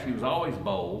brash. He was always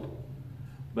bold.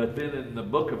 But then in the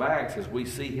book of Acts, as we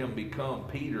see him become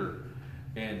Peter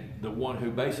and the one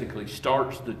who basically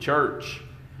starts the church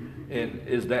and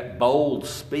is that bold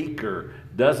speaker,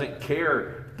 doesn't care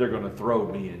if they're going to throw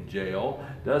me in jail,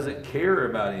 doesn't care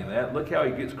about any of that. Look how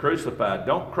he gets crucified.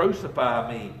 Don't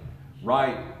crucify me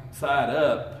right side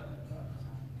up.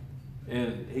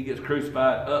 And he gets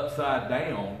crucified upside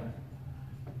down.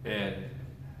 And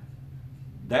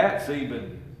that's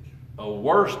even a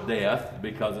worse death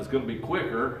because it's going to be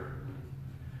quicker,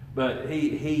 but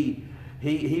he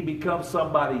becomes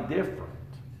somebody different.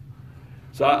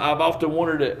 So I've often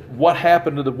wondered what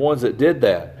happened to the ones that did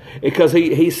that, because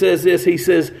he says this. He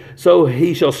says, "So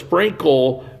he shall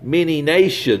sprinkle many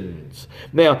nations."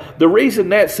 Now the reason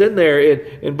that's in there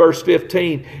in verse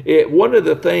 15, one of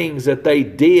the things that they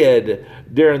did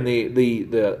during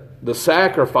the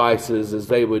sacrifices is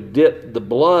they would dip the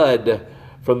blood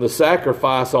from the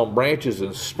sacrifice on branches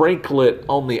and sprinkle it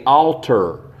on the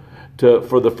altar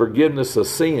for the forgiveness of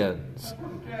sins.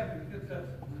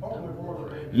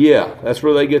 Yeah, that's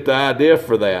where they get the idea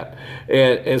for that.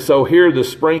 And so here the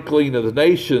sprinkling of the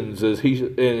nations is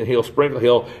he'll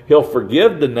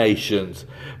forgive the nations.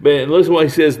 But listen what he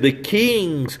says, the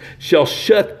kings shall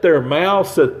shut their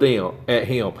mouths at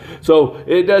him. So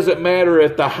it doesn't matter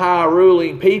if the high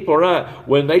ruling people or not,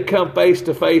 when they come face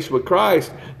to face with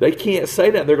Christ, they can't say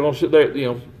that. They're going to sit there,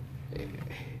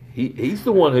 he's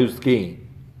the one who's king,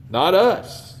 not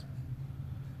us.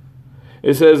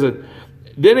 It says,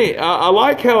 then I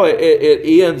like how it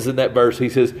ends in that verse. He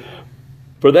says,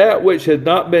 for that which had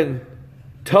not been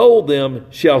told them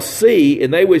shall see,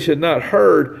 and they which had not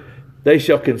heard, they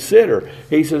shall consider.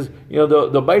 He says,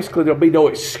 basically there'll be no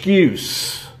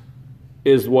excuse,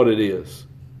 is what it is.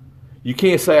 You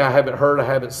can't say, I haven't heard, I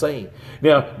haven't seen.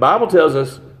 Now, the Bible tells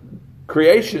us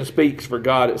creation speaks for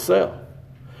God itself.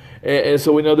 And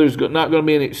so we know there's not going to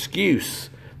be an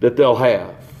excuse that they'll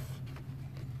have.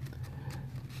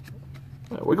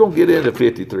 We're going to get into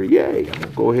 53. Yay. I'm going to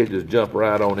go ahead and just jump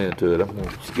right on into it. I'm going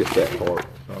to skip that part.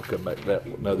 I'll come back to that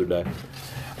another day.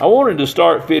 I wanted to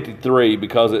start 53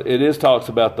 because it talks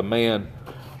about the man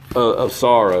of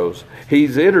sorrows.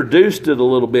 He's introduced it a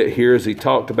little bit here as he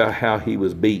talked about how he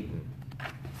was beaten.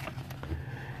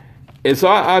 And so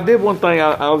I did one thing.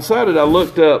 I decided I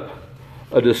looked up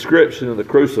a description of the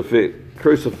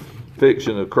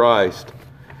crucifixion of Christ.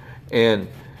 And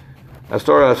I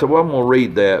said, well, I'm going to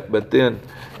read that. But then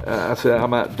I said, I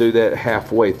might do that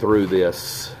halfway through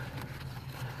this.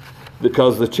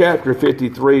 Because the chapter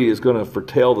 53 is going to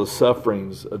foretell the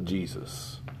sufferings of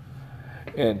Jesus.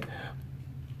 And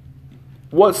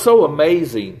what's so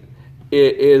amazing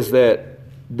is that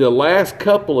the last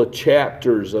couple of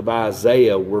chapters of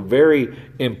Isaiah were very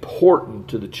important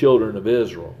to the children of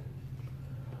Israel.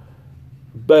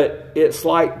 But it's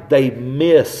like they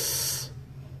miss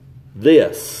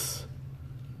this.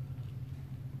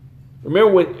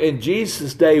 Remember when in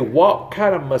Jesus' day, what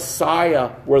kind of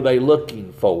Messiah were they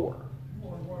looking for?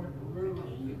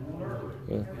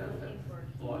 Yeah.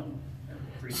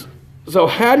 So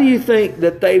how do you think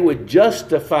that they would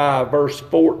justify verse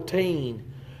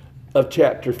 14 of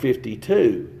chapter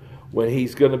 52 when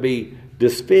he's going to be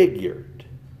disfigured?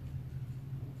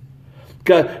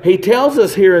 Because he tells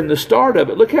us here in the start of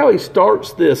it, look how he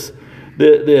starts this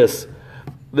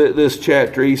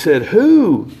chapter. He said,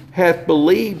 "Who hath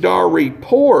believed our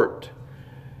report?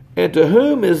 And to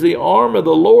whom is the arm of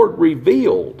the Lord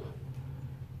revealed?"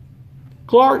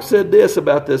 Clark said this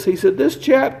about this. He said, "This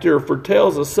chapter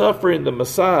foretells the suffering of the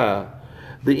Messiah,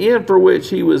 the end for which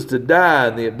he was to die,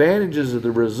 and the advantages of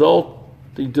the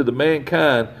resulting to the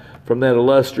mankind from that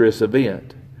illustrious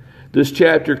event. This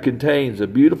chapter contains a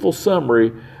beautiful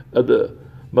summary of the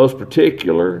most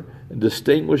particular and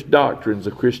distinguished doctrines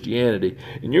of Christianity."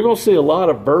 And you're going to see a lot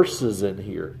of verses in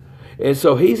here. And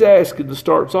so he's asking, to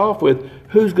starts off with,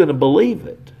 who's going to believe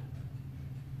it?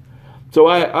 So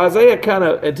Isaiah kind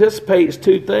of anticipates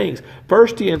two things.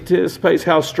 First, he anticipates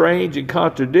how strange and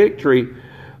contradictory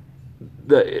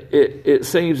it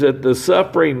seems that the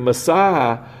suffering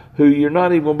Messiah, who you're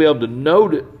not even going to be able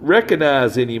to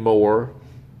recognize anymore,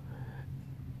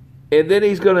 and then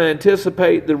he's going to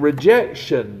anticipate the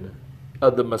rejection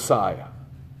of the Messiah.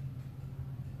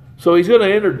 So he's going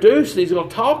to introduce it, he's going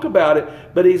to talk about it,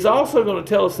 but he's also going to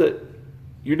tell us that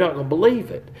you're not going to believe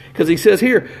it. Because he says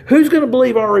here, who's going to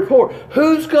believe our report?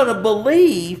 Who's going to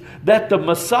believe that the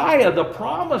Messiah, the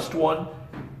promised one,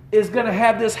 is going to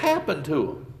have this happen to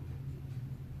him?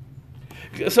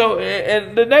 So,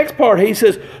 and the next part, he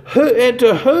says, and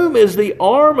to whom is the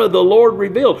arm of the Lord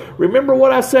revealed? Remember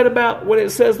what I said about when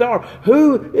it says the arm.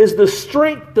 Who is the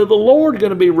strength of the Lord going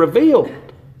to be revealed?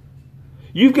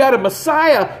 You've got a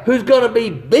Messiah who's going to be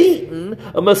beaten,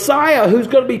 a Messiah who's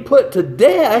going to be put to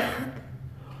death.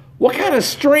 What kind of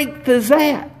strength is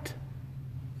that?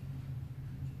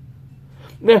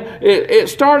 Now, it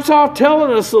starts off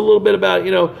telling us a little bit about,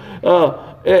 you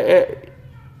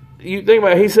think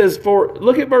about it, he says,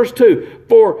 look at verse 2.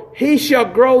 "For he shall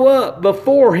grow up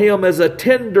before him as a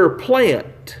tender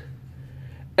plant,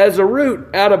 as a root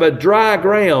out of a dry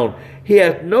ground. He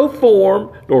hath no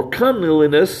form nor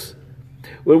comeliness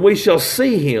when we shall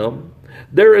see him.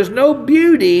 There is no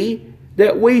beauty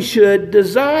that we should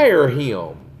desire him."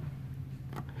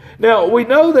 Now, we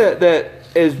know that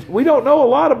as we don't know a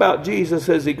lot about Jesus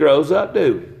as he grows up,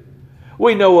 do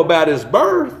we? We know about his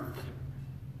birth,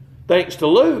 thanks to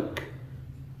Luke.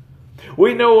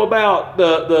 We know about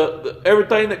the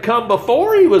everything that come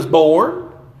before he was born,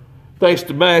 thanks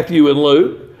to Matthew and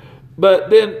Luke.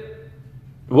 But then,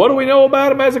 what do we know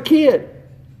about him as a kid?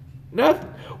 Nothing.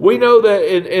 We know that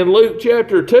in Luke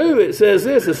chapter 2, it says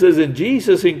this. It says, "And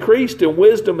Jesus increased in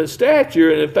wisdom and stature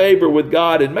and in favor with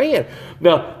God and man."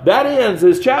 Now, that ends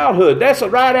his childhood. That's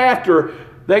right after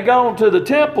they go to the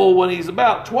temple when he's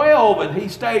about 12 and he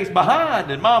stays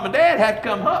behind and mom and dad have to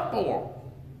come hunt for him.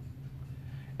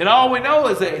 And all we know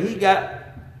is that he got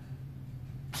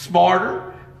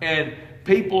smarter and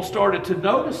people started to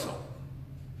notice him.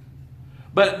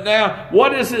 But now,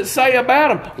 what does it say about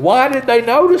him? Why did they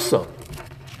notice him?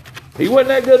 He wasn't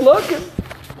that good looking.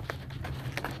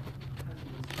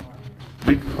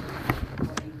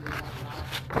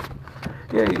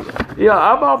 Yeah,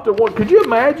 I've often wondered, could you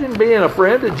imagine being a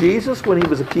friend of Jesus when he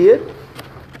was a kid?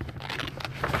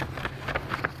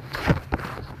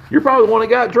 You're probably the one that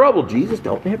got in trouble. Jesus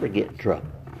don't ever get in trouble.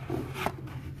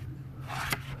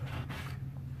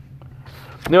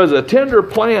 Now, as a tender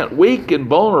plant, weak and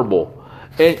vulnerable,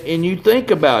 and you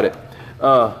think about it,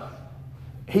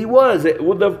 he was.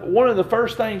 One of the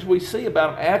first things we see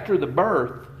about him after the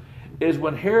birth is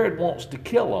when Herod wants to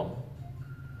kill him.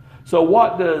 So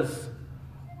what does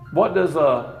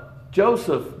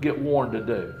Joseph get warned to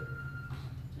do?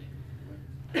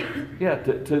 Yeah,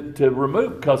 to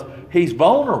remove, because he's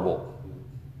vulnerable.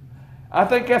 I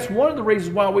think that's one of the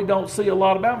reasons why we don't see a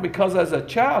lot about him, because as a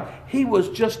child, he was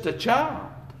just a child.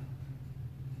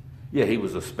 Yeah, he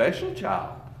was a special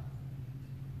child,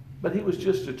 but he was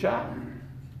just a child.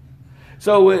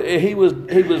 So he was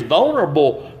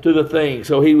vulnerable to the thing.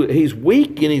 So he's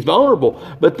weak and he's vulnerable.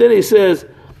 But then he says,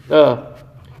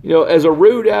 as a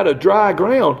root out of dry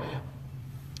ground.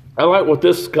 I like what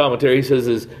this commentary says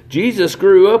is, Jesus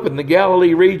grew up in the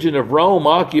Galilee region of Rome,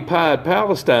 occupied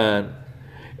Palestine.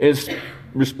 In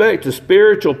respect to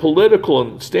spiritual, political,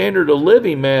 and standard of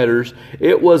living matters,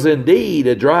 it was indeed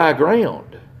a dry ground.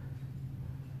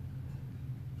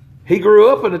 He grew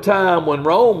up in a time when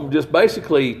Rome just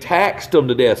basically taxed him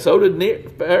to death. So did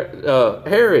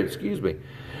Herod,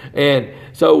 And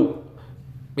so,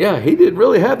 yeah, he didn't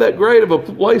really have that great of a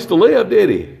place to live, did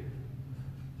he?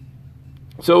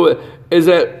 So is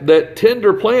that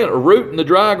tender plant, a root in the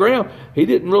dry ground? He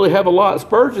didn't really have a lot.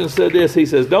 Spurgeon said this. He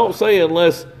says, "Don't say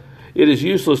unless it is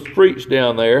useless to preach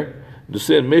down there, to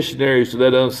send missionaries to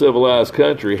that uncivilized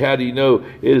country. How do you know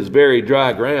it is very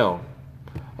dry ground?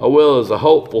 Oh, well, it's a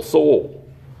hopeful soil.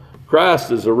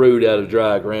 Christ is a root out of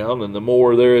dry ground, and the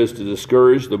more there is to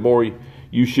discourage, the more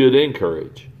you should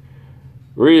encourage.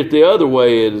 Read it the other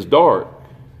way, it is dark.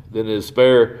 Then it is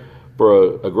fair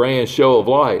for a grand show of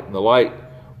light, and the light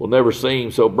will never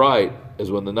seem so bright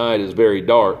as when the night is very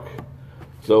dark.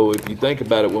 So if you think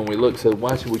about it, when we look, say,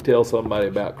 why should we tell somebody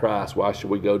about Christ? Why should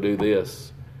we go do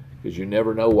this? Because you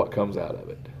never know what comes out of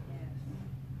it.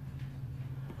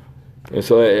 And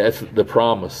so that's the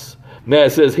promise. Now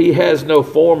it says, he has no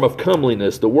form of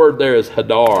comeliness. The word there is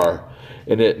hadar,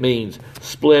 and it means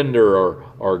splendor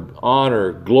or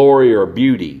honor, glory, or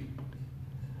beauty.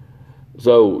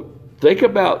 So think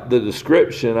about the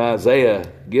description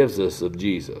Isaiah gives us of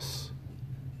Jesus.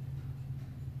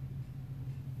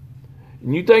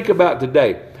 And you think about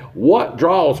today, what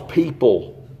draws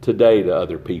people today to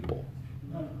other people?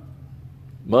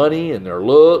 Money and their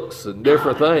looks and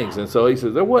different things. And so he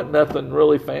says, there wasn't nothing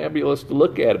really fabulous to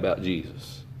look at about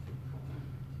Jesus.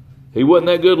 He wasn't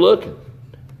that good looking.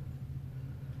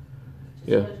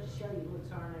 Yeah.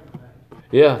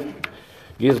 Yeah.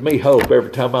 Gives me hope every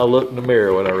time I look in the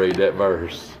mirror when I read that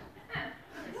verse.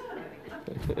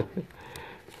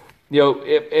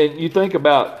 And you think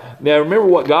about, now remember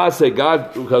what God said.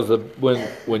 God, because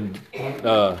when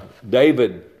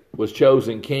David was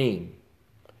chosen king,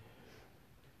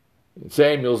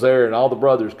 Samuel's there and all the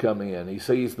brothers come in. He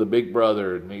sees the big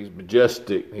brother and he's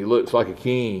majestic. He looks like a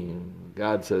king.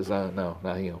 God says, no,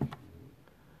 not him.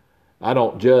 I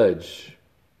don't judge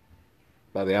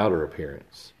by the outer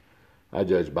appearance. I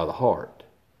judge by the heart.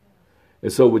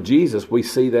 And so with Jesus, we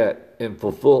see that in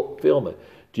fulfillment.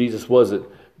 Jesus wasn't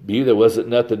beauty. There wasn't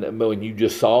nothing that when you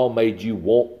just saw made you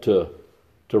want to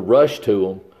rush to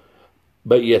him,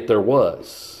 but yet there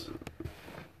was.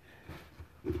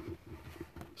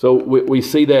 So we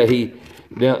see that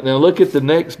now look at the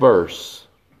next verse.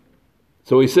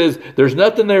 So he says, there's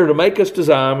nothing there to make us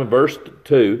desire him in verse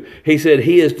 2. He said,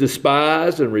 he is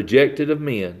despised and rejected of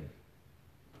men,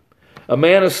 a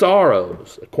man of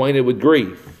sorrows, acquainted with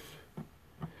grief.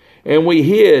 And we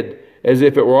hid as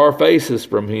if it were our faces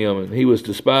from him, and he was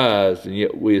despised, and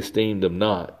yet we esteemed him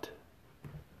not.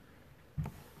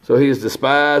 So he is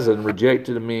despised and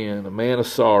rejected of men, a man of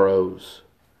sorrows.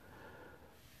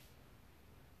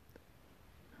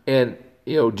 And,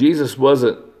 Jesus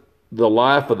wasn't the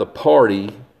life of the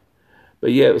party,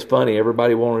 but yet it was funny.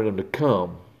 Everybody wanted him to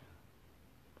come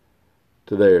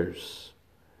to theirs.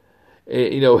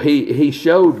 He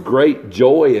showed great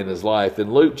joy in his life.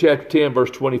 In Luke chapter 10,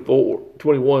 verse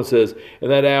 21 says, in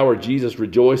that hour Jesus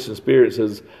rejoiced in spirit,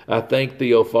 says, I thank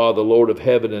thee, O Father, Lord of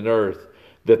heaven and earth,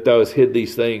 that thou hast hid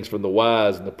these things from the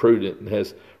wise and the prudent, and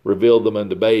hast revealed them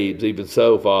unto babes. Even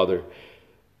so, Father,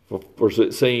 for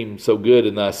it seemed so good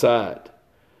in thy sight.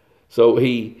 So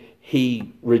he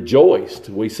rejoiced.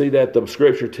 We see that the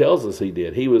scripture tells us he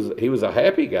did. He was a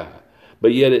happy guy.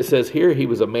 But yet it says here he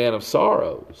was a man of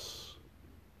sorrows.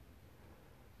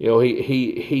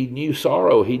 He knew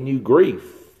sorrow. He knew grief.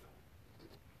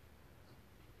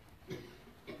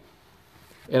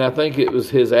 And I think it was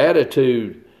his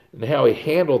attitude and how he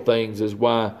handled things is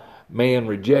why man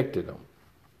rejected him.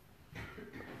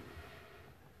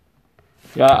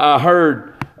 I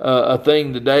heard a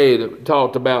thing today that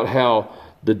talked about how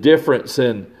the difference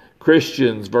in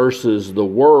Christians versus the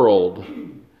world,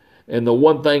 and the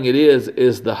one thing it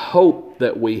is the hope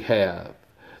that we have,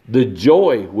 the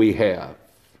joy we have.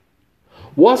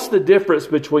 What's the difference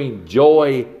between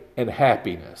joy and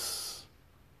happiness?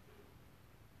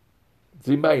 Does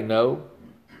anybody know?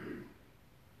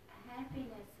 Happiness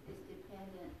is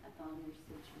dependent upon your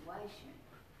situation.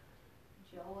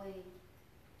 Joy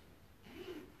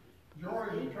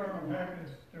is eternal,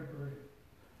 happiness is temporary.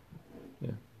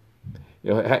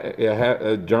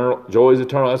 Joy is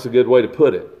eternal. That's a good way to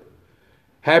put it.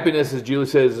 Happiness, as Julie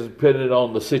says, is dependent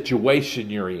on the situation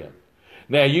you're in.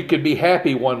 Now, you could be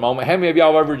happy one moment. How many of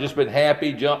y'all ever just been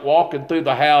happy, walking through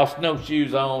the house, no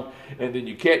shoes on, and then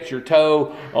you catch your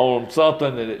toe on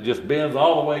something and it just bends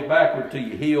all the way backward to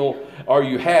your heel? Are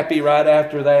you happy right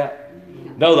after that?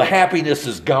 No, the happiness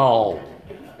is gone.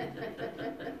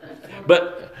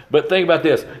 But think about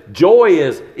this. Joy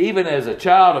is, even as a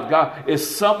child of God, if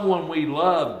someone we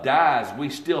love dies, we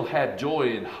still have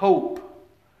joy and hope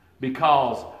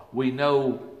because we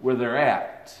know where they're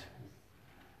at.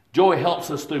 Joy helps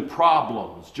us through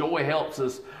problems. Joy helps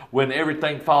us when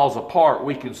everything falls apart,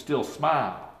 we can still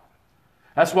smile.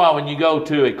 That's why when you go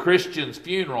to a Christian's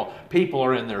funeral, people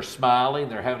are in there smiling,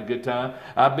 they're having a good time.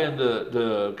 I've been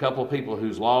to a couple of people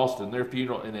who's lost in their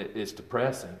funeral, and it's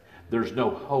depressing. There's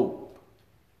no hope.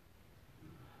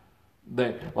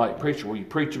 Like, preacher, will you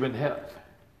preach them in heaven?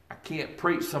 I can't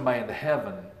preach somebody into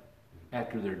heaven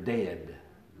after they're dead.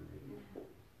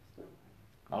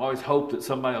 I always hope that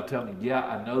somebody will tell me, yeah,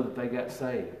 I know that they got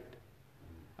saved.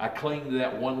 I cling to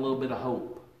that one little bit of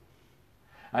hope.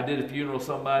 I did a funeral of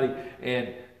somebody,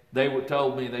 and they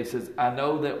told me, they says, I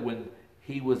know that when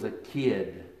he was a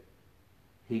kid,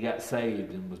 he got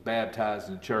saved and was baptized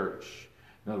in church.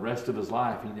 Now, the rest of his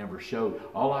life, he never showed.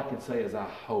 All I can say is I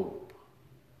hope.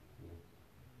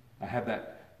 I have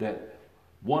that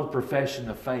one profession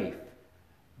of faith.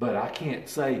 But I can't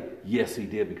say, yes, he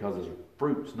did, because his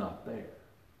fruit's not there.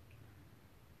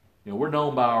 We're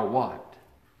known by our what?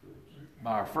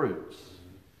 By our fruits.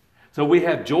 So we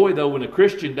have joy, though, when a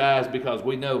Christian dies, because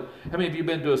we know. How many of you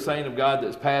been to a saint of God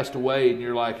that's passed away and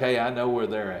you're like, hey, I know where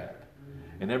they're at?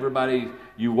 And everybody,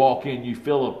 you walk in, you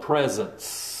feel a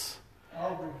presence.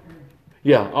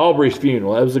 Yeah, Aubrey's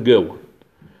funeral. That was a good one.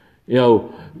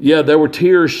 Yeah, there were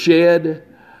tears shed,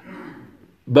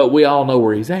 but we all know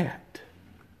where he's at.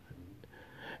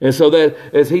 And so that,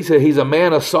 as he said, he's a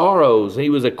man of sorrows.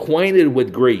 He was acquainted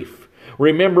with grief.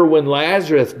 Remember when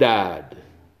Lazarus died?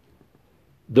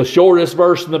 The shortest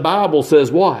verse in the Bible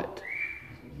says what?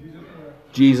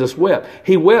 Jesus wept.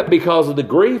 He wept because of the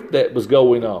grief that was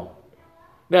going on.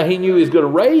 Now, he knew he was going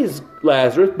to raise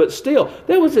Lazarus, but still,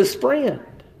 that was his friend.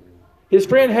 His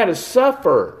friend had to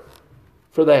suffer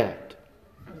for that.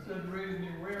 That's the reason he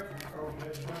wept, because he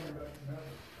had to bring him back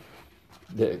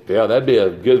to heaven. Yeah, that'd be a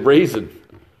good reason.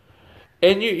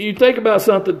 And you think about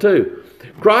something too.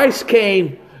 Christ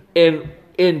came and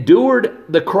endured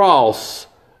the cross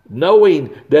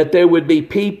knowing that there would be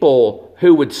people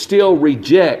who would still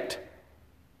reject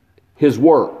his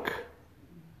work.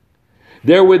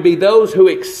 There would be those who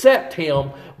accept him,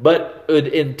 but would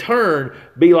in turn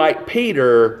be like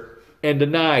Peter and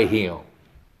deny him.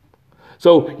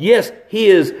 So, yes, he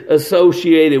is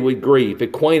associated with grief,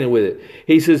 acquainted with it.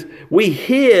 He says, we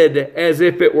hid as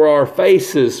if it were our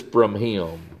faces from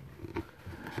him.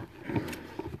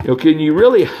 Can you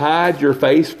really hide your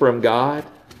face from God?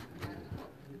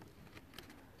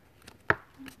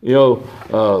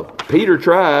 Peter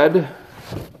tried,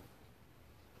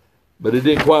 but it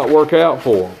didn't quite work out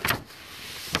for him.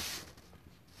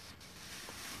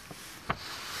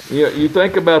 You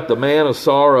think about the man of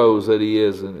sorrows that he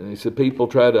is, and he said people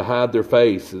try to hide their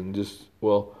face and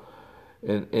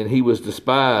and he was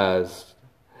despised.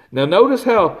 Now notice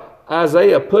how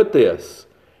Isaiah put this.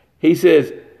 He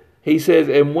says,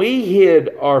 and we hid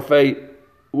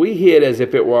as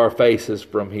if it were our faces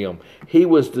from him. He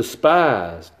was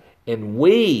despised, and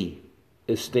we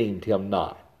esteemed him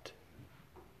not.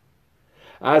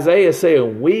 Isaiah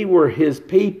saying we were his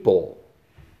people.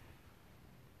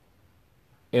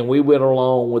 And we went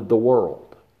along with the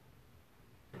world.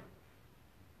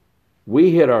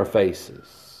 We hid our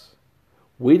faces.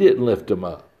 We didn't lift them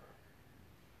up.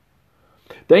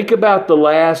 Think about the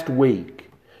last week.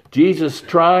 Jesus'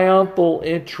 triumphal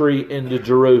entry into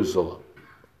Jerusalem.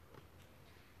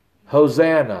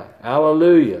 Hosanna,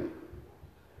 hallelujah.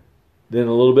 Then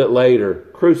a little bit later,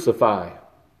 crucify him.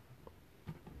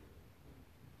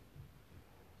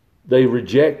 They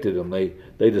rejected him.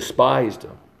 They despised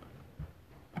him.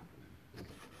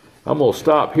 I'm going to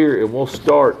stop here and we'll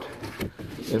start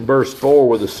in verse 4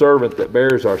 with the servant that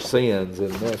bears our sins,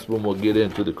 and that's when we'll get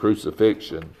into the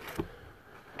crucifixion.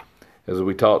 As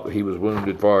we talked, he was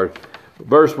wounded for our...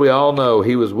 Verse we all know,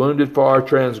 he was wounded for our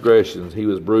transgressions, he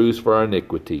was bruised for our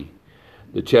iniquity.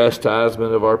 The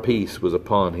chastisement of our peace was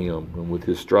upon him, and with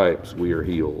his stripes we are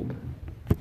healed.